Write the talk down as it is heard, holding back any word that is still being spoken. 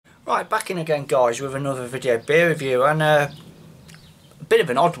Right, back in again guys with another video beer review, and a bit of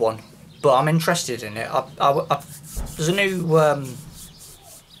an odd one, but I'm interested in it. There's a new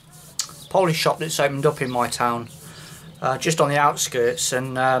Polish shop that's opened up in my town, just on the outskirts,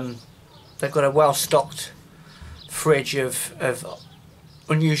 and they've got a well-stocked fridge of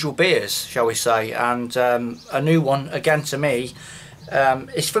unusual beers, shall we say, and a new one again to me.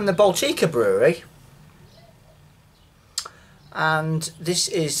 It's from the Baltika brewery, and this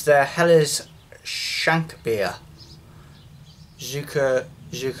is the Schankbier.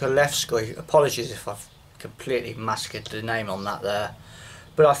 Zhigulevskoe. Apologies if I've completely massacred the name on that there,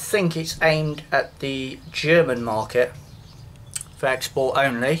 but I think it's aimed at the German market for export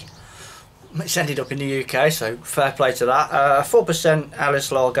only. It's ended up in the UK, so fair play to that. 4%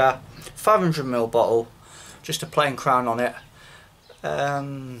 Alice lager, 500ml bottle, just a plain crown on it.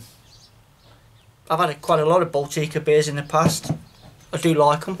 I've had quite a lot of Baltika beers in the past. I do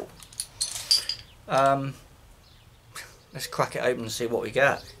like them. Let's crack it open and see what we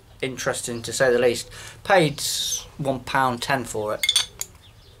get. Interesting to say the least. Paid £1.10 for it.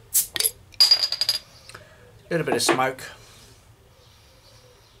 A little bit of smoke.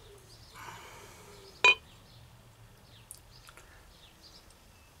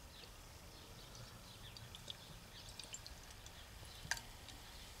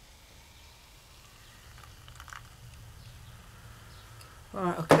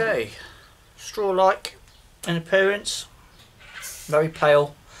 Right, okay. Straw-like in appearance. Very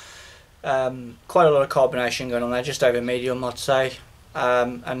pale. Quite a lot of carbonation going on there, just over medium I'd say.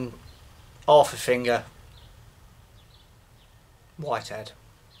 And half a finger whitehead.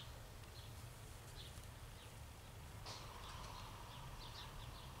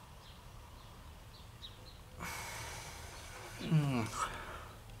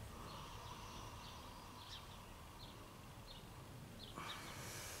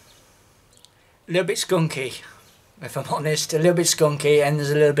 A little bit skunky, if I'm honest, a little bit skunky, and there's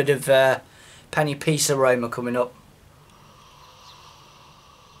a little bit of penny piece aroma coming up.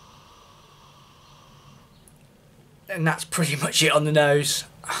 And that's pretty much it on the nose.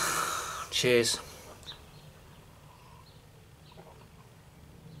 Cheers.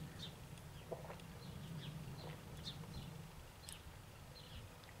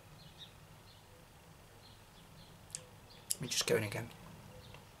 Let me just go in again.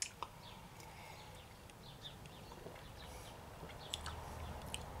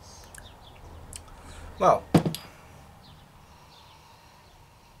 Well,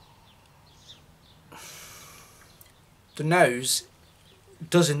 the nose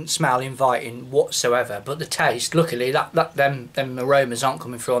doesn't smell inviting whatsoever, but the taste, luckily, them aromas aren't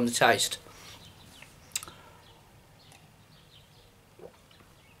coming through on the taste.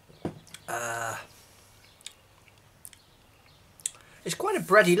 It's quite a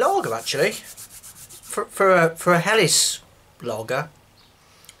bready lager actually, for a Helles lager.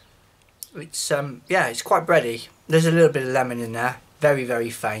 It's yeah, it's quite bready. There's a little bit of lemon in there, very very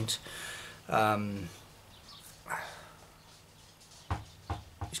faint. It's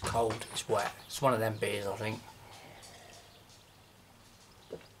cold, it's wet. It's one of them beers, I think.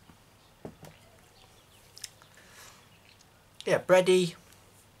 Yeah, bready.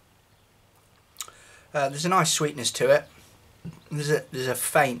 There's a nice sweetness to it. There's a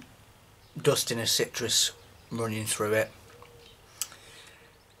faint dusting of citrus running through it.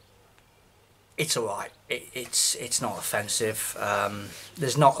 It's alright. It's not offensive.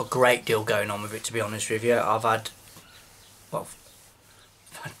 There's not a great deal going on with it, to be honest with you. I've had, well,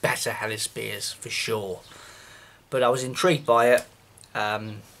 better Helles beers for sure, but I was intrigued by it,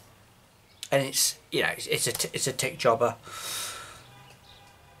 and it's, you know, it's a tick jobber.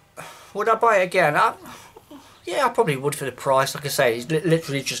 Would I buy it again? Yeah, I probably would for the price. Like I say, it's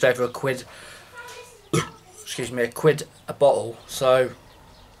literally just over £1. Excuse me, £1 a bottle. So.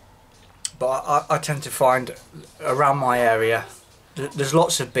 But I tend to find around my area there's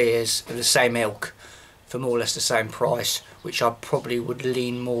lots of beers of the same ilk for more or less the same price, which I probably would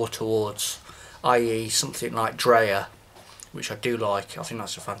lean more towards, i.e. something like Dreyer, which I do like. I think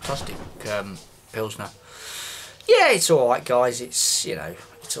that's a fantastic Pilsner. Yeah, it's alright guys, it's, you know,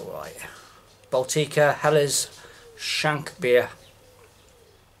 it's alright. Baltika, Helles, Schankbier,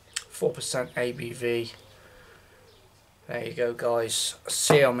 4% ABV. There you go guys,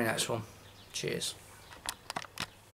 see you on my next one. Cheers.